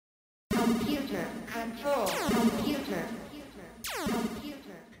Computer. Control. Computer.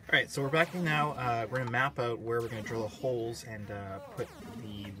 Alright, so we're back in now. We're going to map out where we're going to drill the holes and put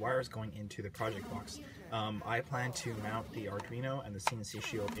the wires going into the project box. I plan to mount the Arduino and the CNC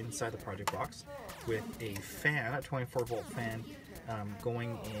shield inside the project box with a fan, a 24-volt fan,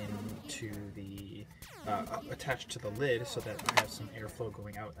 going into the attached to the lid so that I have some airflow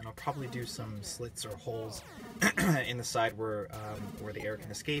going out, and I'll probably do some slits or holes in the side where the air can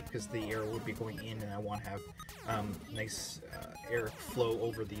escape, because the air will be going in, and I want to have nice air flow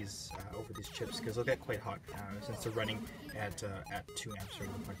over these chips, because they'll get quite hot since they're running at 2 amps or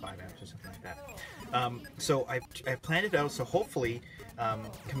 1.5 amps or something like that. So I planned it out, so hopefully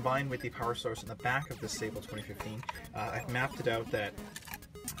combined with the power source in the back of the Sable 2015, I've mapped it out that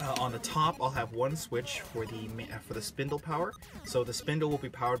on the top I'll have one switch for the spindle power. So the spindle will be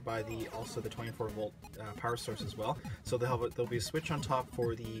powered by also the 24-volt power source as well. So there'll be a switch on top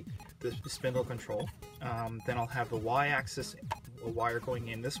for the spindle control. Then I'll have the Y-axis wire going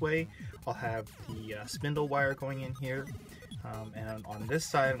in this way. I'll have the spindle wire going in here. And on this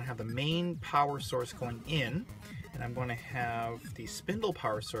side I'm going to have the main power source going in, and I'm going to have the spindle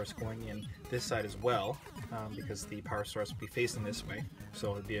power source going in this side as well, because the power source will be facing this way,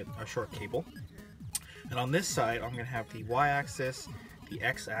 so it'll be a short cable. And on this side I'm going to have the Y-axis, the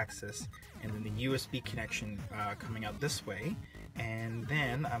X-axis, and then the USB connection coming out this way. And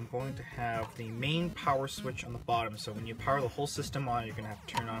then I'm going to have the main power switch on the bottom. So when you power the whole system on, you're going to have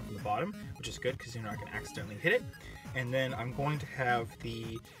to turn it on from the bottom, which is good because you're not going to accidentally hit it. And then I'm going to have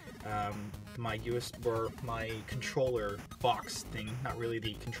the my USB or my controller box thing, not really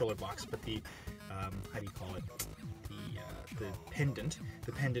the controller box, but the how do you call it? The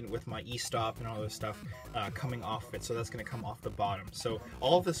pendant with my e-stop and all this stuff coming off it, so that's going to come off the bottom. So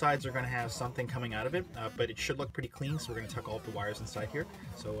all of the sides are going to have something coming out of it, but it should look pretty clean, so we're going to tuck all of the wires inside here.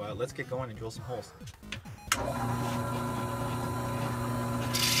 So let's get going and drill some holes.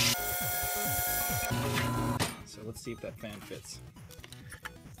 So let's see if that fan fits.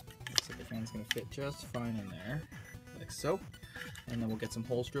 Looks like the fan's going to fit just fine in there, like so. And then we'll get some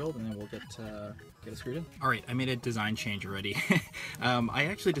holes drilled, and then we'll get it screwed in. Alright, I made a design change already. I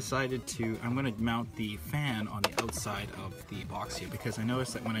actually decided I'm going to mount the fan on the outside of the box here, because I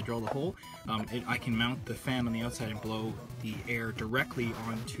noticed that when I drill the hole, I can mount the fan on the outside and blow the air directly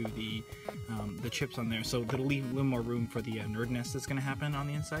onto the chips on there, so it'll leave a little more room for the nerd nest that's going to happen on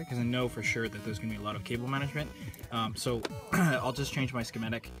the inside, because I know for sure that there's going to be a lot of cable management. So I'll just change my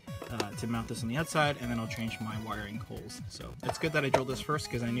schematic to mount this on the outside, and then I'll change my wiring holes. So it's good that I drilled this first,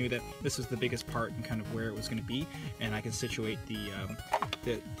 because I knew that this was the biggest part and kind of where it was going to be, and I can situate the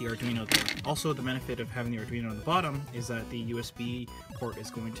Arduino there. Also, the benefit of having the Arduino on the bottom is that the USB port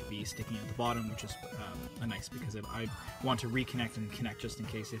is going to be sticking at the bottom, which is nice, because I want to reconnect and connect just in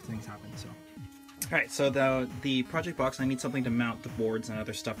case if things happen. So. Alright, so the project box, I need something to mount the boards and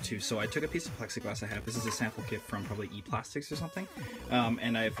other stuff too, so I took a piece of plexiglass I have. This is a sample kit from probably ePlastics or something,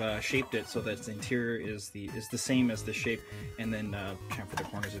 and I've shaped it so that its interior is the same as the shape, and then chamfered the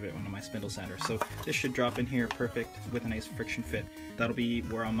corners of it on my spindle sander. So this should drop in here perfect with a nice friction fit. That'll be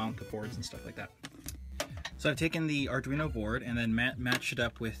where I'll mount the boards and stuff like that. So I've taken the Arduino board and then matched it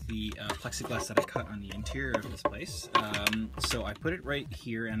up with the plexiglass that I cut on the interior of this place. So I put it right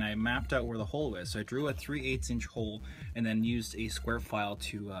here, and I mapped out where the hole is. So I drew a 3/8 inch hole and then used a square file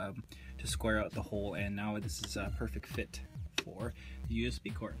to square out the hole, and now this is a perfect fit for the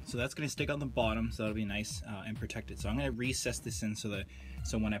USB cord. So that's going to stick on the bottom, so that'll be nice and protected. So I'm going to recess this in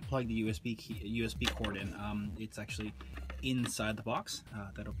so when I plug the USB cord in, it's actually inside the box.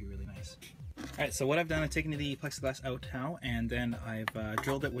 That'll be really nice. Alright, so what I've done, I've taken the plexiglass out now, and then I've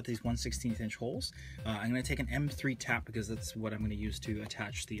drilled it with these 1/16 inch holes. I'm going to take an M3 tap, because that's what I'm going to use to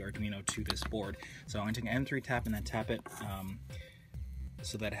attach the Arduino to this board. So I'm going to take an M3 tap and then tap it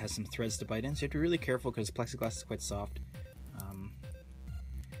so that it has some threads to bite in. So you have to be really careful, because plexiglass is quite soft.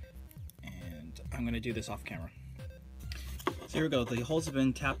 And I'm going to do this off camera. So here we go, the holes have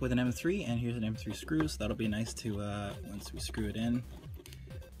been tapped with an M3, and here's an M3 screw, so that'll be nice to, once we screw it in,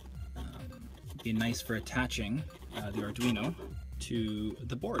 be nice for attaching the Arduino to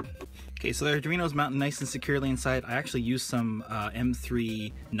the board. Okay, so the Arduino is mounted nice and securely inside. I actually used some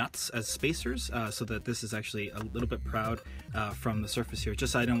M3 nuts as spacers, so that this is actually a little bit proud from the surface here,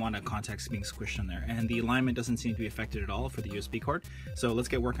 just so I didn't want contacts being squished on there. And the alignment doesn't seem to be affected at all for the USB cord, so let's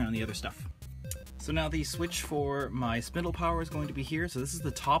get working on the other stuff. So now the switch for my spindle power is going to be here. So this is the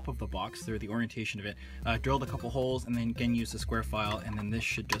top of the box, the orientation of it. Drilled a couple holes, and then again used a square file, and then this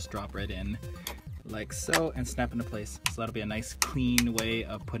should just drop right in like so, and snap into place. So that'll be a nice clean way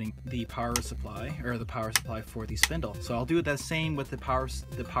of putting the power supply, or the power supply for the spindle. So I'll do the same with the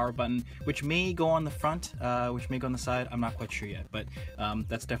power button, which may go on the front, which may go on the side. I'm not quite sure yet, but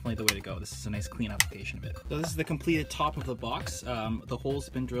that's definitely the way to go. This is a nice clean application of it. So this is the completed top of the box. The hole's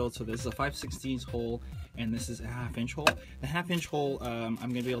been drilled, so this is a 5/16 hole, and this is a 1/2 inch hole. The 1/2 inch hole, I'm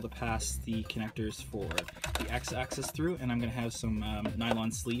going to be able to pass the connectors for the X-axis through, and I'm going to have some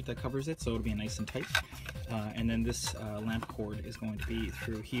nylon sleeve that covers it, so it'll be nice and tight. And then this lamp cord is going to be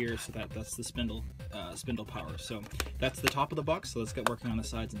through here, so that's the spindle power. So that's the top of the box, so let's get working on the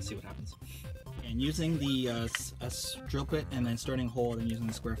sides and see what happens. And using the drill bit and then starting a hole and using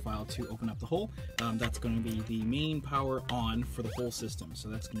the square file to open up the hole, that's going to be the main power on for the whole system. So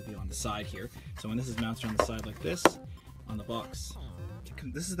that's going to be on the side here. So when this is mounted on the side like this, on the box,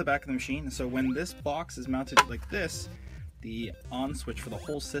 this is the back of the machine. So when this box is mounted like this, the on switch for the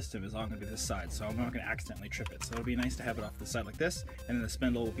whole system is on going to be this side, so I'm not going to accidentally trip it. So it'll be nice to have it off the side like this, and then the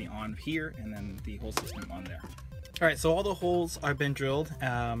spindle will be on here, and then the whole system on there. Alright, so all the holes have been drilled.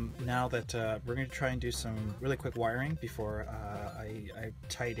 Now that we're going to try and do some really quick wiring before I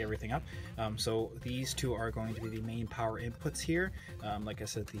tidy everything up. So these two are going to be the main power inputs here. Like I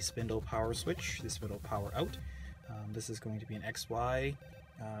said, the spindle power switch, the spindle power out. This is going to be an XY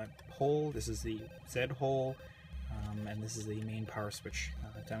hole, this is the Z hole, and this is the main power switch.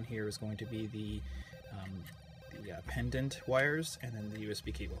 Down here is going to be the pendant wires, and then the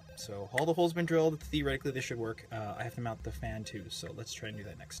USB cable. So all the holes have been drilled. Theoretically they should work. I have to mount the fan too, so let's try and do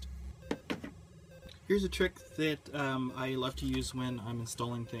that next. Here's a trick that I love to use when I'm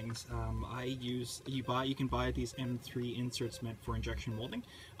installing things. You can buy these M3 inserts meant for injection molding.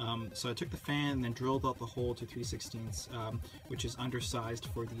 So I took the fan and then drilled out the hole to 3/16, which is undersized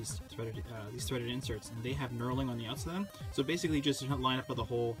for these threaded inserts, and they have knurling on the outside of them. So basically just line up with the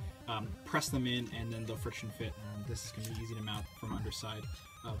hole, press them in, and then they'll friction fit. And this is going to be easy to mount from underside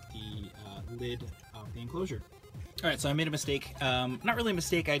of the lid of the enclosure. Alright, so I made a mistake. Not really a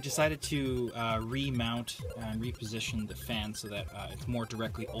mistake, I decided to remount and reposition the fan so that it's more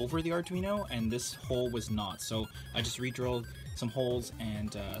directly over the Arduino, and this hole was not. So I just re-drilled some holes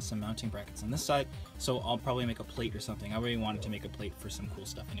and some mounting brackets on this side, so I'll probably make a plate or something. I really wanted to make a plate for some cool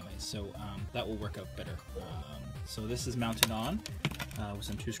stuff anyway, so that will work out better. So this is mounted on with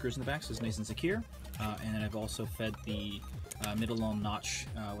some 2 screws in the back, so it's nice and secure. And then I've also fed the middle notch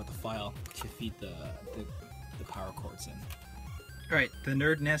with a file to feed the power cords in. Alright, the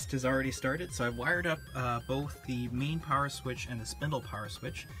nerd nest has already started, so I've wired up both the main power switch and the spindle power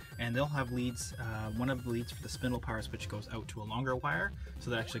switch, and they'll have leads. One of the leads for the spindle power switch goes out to a longer wire,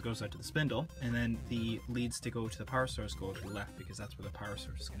 so that actually goes out to the spindle, and then the leads to go to the power source go to the left, because that's where the power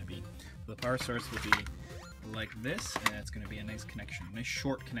source is going to be. So the power source will be like this, and it's going to be a nice connection, a nice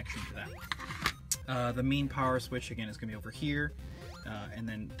short connection to that. The main power switch, again, is going to be over here, and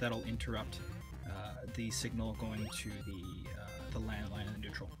then that'll interrupt the signal going to the landline and the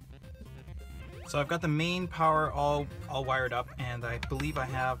neutral. So I've got the main power all wired up, and I believe I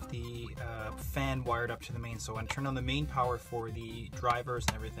have the fan wired up to the main. So when I turn on the main power for the drivers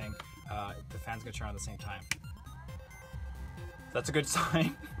and everything, the fan's going to turn on at the same time. That's a good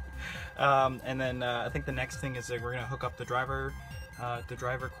sign. And then I think the next thing is that we're going to hook up the driver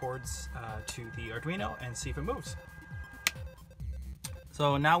cords to the Arduino and see if it moves.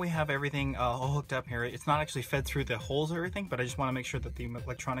 So now we have everything all hooked up here. It's not actually fed through the holes or everything, but I just want to make sure that the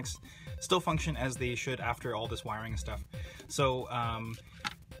electronics still function as they should after all this wiring and stuff. So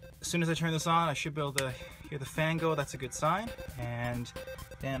as soon as I turn this on, I should be able to hear the fan go. That's a good sign. And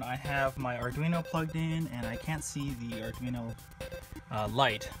then I have my Arduino plugged in, and I can't see the Arduino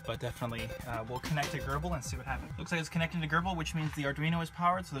light, but definitely we'll connect to Gerbil and see what happens. Looks like it's connected to Gerbil, which means the Arduino is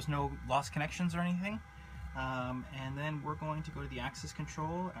powered, so there's no lost connections or anything. And then we're going to go to the axis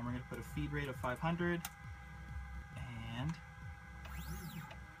control, and we're going to put a feed rate of 500, and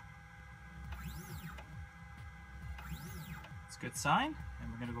it's a good sign.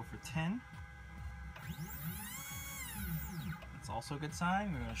 And we're going to go for 10. That's also a good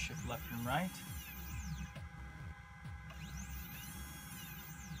sign. We're going to shift left and right.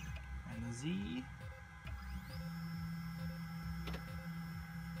 And the Z.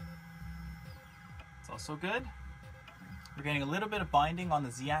 Also good. We're getting a little bit of binding on the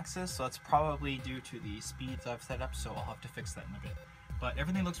Z-axis, so that's probably due to the speeds I've set up, so I'll have to fix that in a bit. But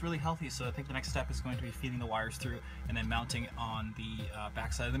everything looks really healthy, so I think the next step is going to be feeding the wires through and then mounting on the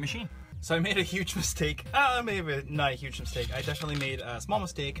back side of the machine. So I made a huge mistake. Maybe not a huge mistake. I definitely made a small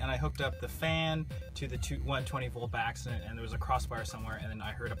mistake, and I hooked up the fan to the 120 volt by accident, and there was a crosswire somewhere, and then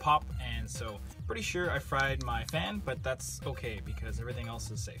I heard a pop, and so pretty sure I fried my fan, but that's okay because everything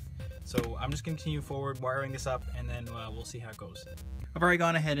else is safe. So I'm just going to continue forward wiring this up, and then we'll see how it goes. I've already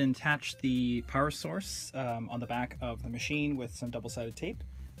gone ahead and attached the power source on the back of the machine with some double-sided tape.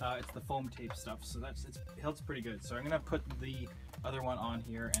 It's the foam tape stuff, so it holds pretty good. So I'm going to put the other one on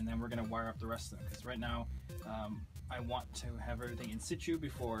here, and then we're going to wire up the rest of them, because right now I want to have everything in situ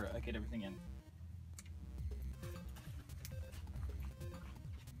before I get everything in.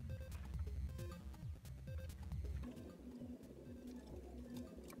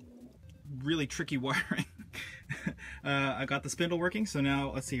 Really tricky wiring. I got the spindle working, so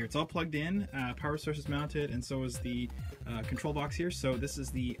now let's see here. It's all plugged in, power source is mounted, and so is the control box here. So this is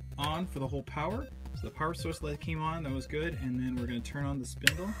the on for the whole power. So the power source light came on, that was good, and then we're going to turn on the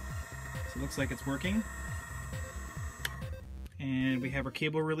spindle. So it looks like it's working. And we have our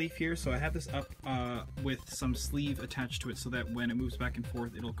cable relief here, so I have this up with some sleeve attached to it so that when it moves back and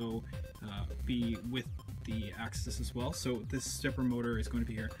forth, it'll go be with the axis as well. So this stepper motor is going to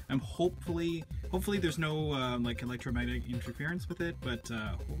be here. I'm hopefully there's no like electromagnetic interference with it, but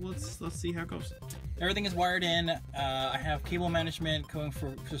let's see how it goes. Everything is wired in. I have cable management going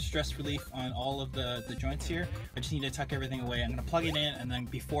for stress relief on all of the joints here. I just need to tuck everything away. I'm going to plug it in, and then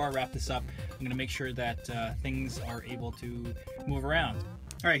before I wrap this up, I'm going to make sure that things are able to move around.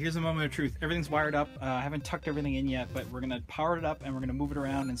 All right, here's a moment of truth. Everything's wired up. I haven't tucked everything in yet, but we're going to power it up and we're going to move it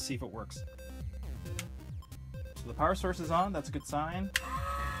around and see if it works. So the power source is on, that's a good sign.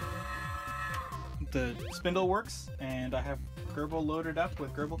 The spindle works, and I have Gerbil loaded up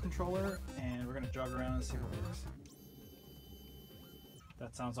with Gerbil controller, and we're going to jog around and see if it works.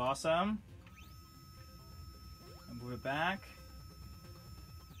 That sounds awesome. I'll move it back.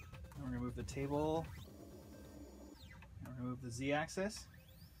 And we're going to move the table. And we're going to move the Z-axis.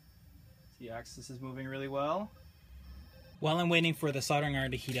 Z-axis is moving really well. While I'm waiting for the soldering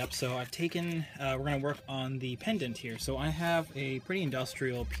iron to heat up, so I've taken, we're going to work on the pendant here. So I have a pretty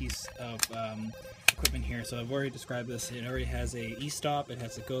industrial piece of equipment here. So I've already described this. It already has a e-stop, it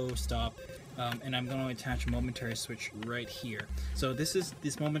has a go stop, and I'm going to attach a momentary switch right here. So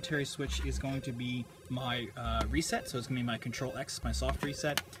this momentary switch is going to be my reset. So it's going to be my Control X, my soft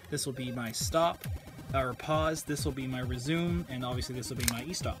reset. This will be my stop or pause. This will be my resume, and obviously this will be my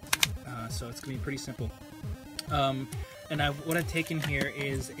e-stop. So it's going to be pretty simple. And what I've taken here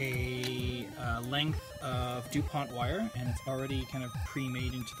is a length of DuPont wire, and it's already kind of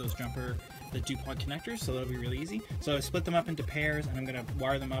pre-made into those the DuPont connectors, so that'll be really easy. So I split them up into pairs, and I'm going to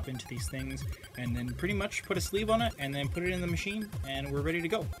wire them up into these things, and then pretty much put a sleeve on it, and then put it in the machine, and we're ready to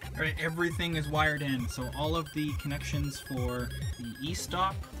go. All right, everything is wired in, so all of the connections for the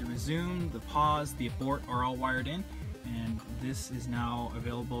e-stop, the resume, the pause, the abort are all wired in, and this is now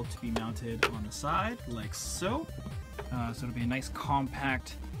available to be mounted on the side, like so. So it'll be a nice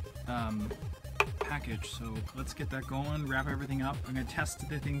compact package. So let's get that going, wrap everything up. I'm going to test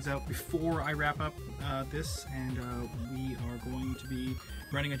the things out before I wrap up this, and we are going to be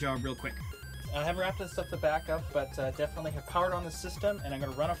running a job real quick. I haven't wrapped this up the back up, but definitely have powered on the system, and I'm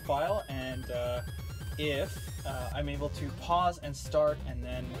going to run a file, and if I'm able to pause and start, and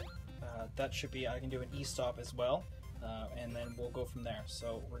then that should be, I can do an e-stop as well, and then we'll go from there.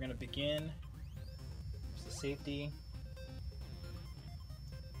 So we're going to begin. There's the safety.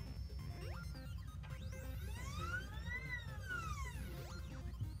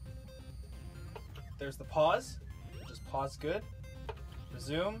 There's the pause, which is pause good.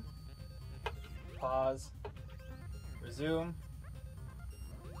 Resume, pause, resume,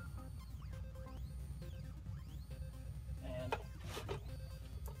 and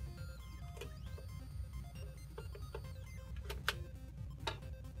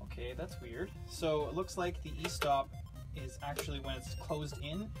okay, that's weird. So it looks like the e-stop is actually when it's closed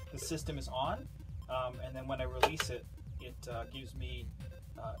in, the system is on, and then when I release it, it gives me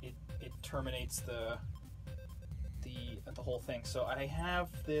it terminates the whole thing. So I have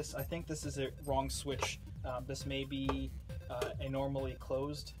this, I think this is a wrong switch. This may be a normally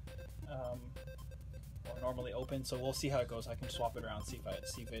closed or normally open, so we'll see how it goes. I can swap it around, see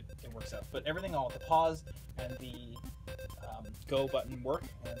if it works out. But everything on the pause and the go button work,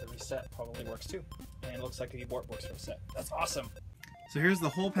 and the reset probably works too. And it looks like the abort works for reset. That's awesome. So here's the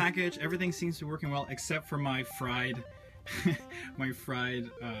whole package. Everything seems to be working well except for my fried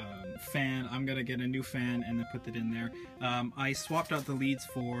fan. I'm gonna get a new fan and then put that in there. I swapped out the leads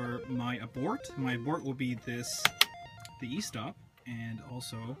for my abort. My abort will be the e-stop, and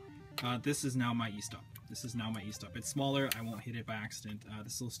also this is now my e-stop. This is now my e-stop. It's smaller, I won't hit it by accident.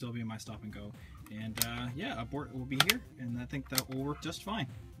 This will still be my stop and go. And yeah, abort will be here, and I think that will work just fine.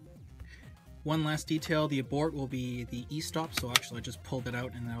 One last detail, the abort will be the e-stop, so actually I just pulled it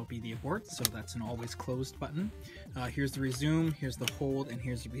out and that'll be the abort, so that's an always closed button. Here's the resume, here's the hold, and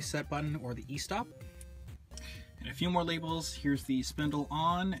here's the reset button, or the e-stop. And a few more labels, here's the spindle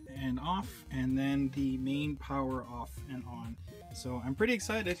on and off, and then the main power off and on. So I'm pretty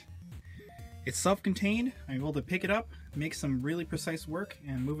excited. It's self-contained, I'm able to pick it up, make some really precise work,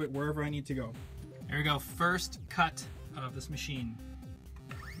 and move it wherever I need to go. There we go, first cut of this machine.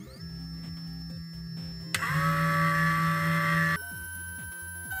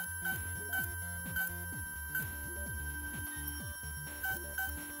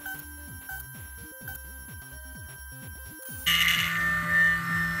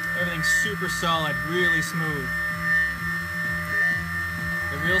 Everything's super solid, really smooth.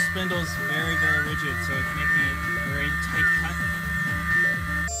 The real spindle is very, very rigid, so it's making it a very tight cut.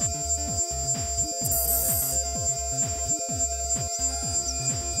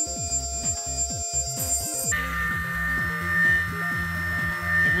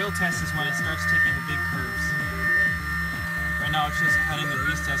 The real test is when it starts taking the big curves. Right now it's just cutting the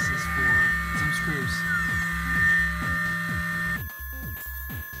recesses for some screws.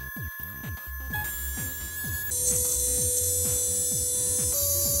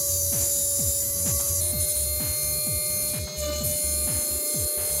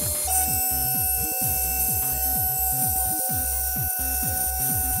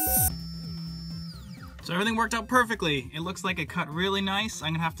 So everything worked out perfectly. It looks like it cut really nice.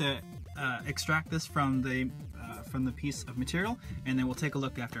 I'm gonna have to extract this from the piece of material, and then we'll take a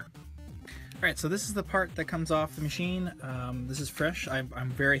look after. All right, so this is the part that comes off the machine. This is fresh. I'm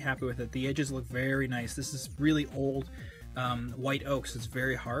very happy with it. The edges look very nice. This is really old white oak, so it's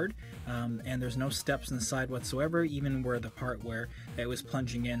very hard, and there's no steps in the side whatsoever, even where the part where it was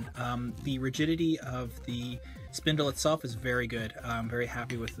plunging in. The rigidity of the spindle itself is very good. I'm very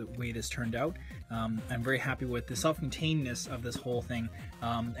happy with the way this turned out. I'm very happy with the self-containedness of this whole thing,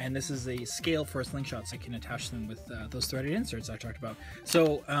 and this is a scale for slingshots. So I can attach them with those threaded inserts I talked about.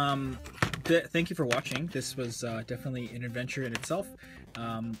 So thank you for watching. This was definitely an adventure in itself,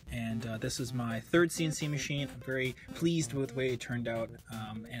 and this is my third CNC machine. I'm very pleased with the way it turned out,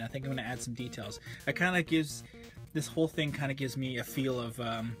 and I think I'm going to add some details. This whole thing kind of gives me a feel of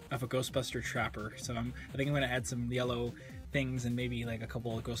a Ghostbuster trapper, so I think I'm going to add some yellow things and maybe like a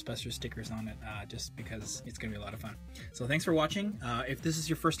couple of Ghostbuster stickers on it, just because it's going to be a lot of fun. So thanks for watching. If this is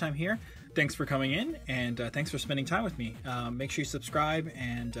your first time here, thanks for coming in, and thanks for spending time with me. Make sure you subscribe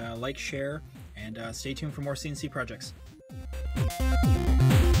and like, share, and stay tuned for more CNC projects.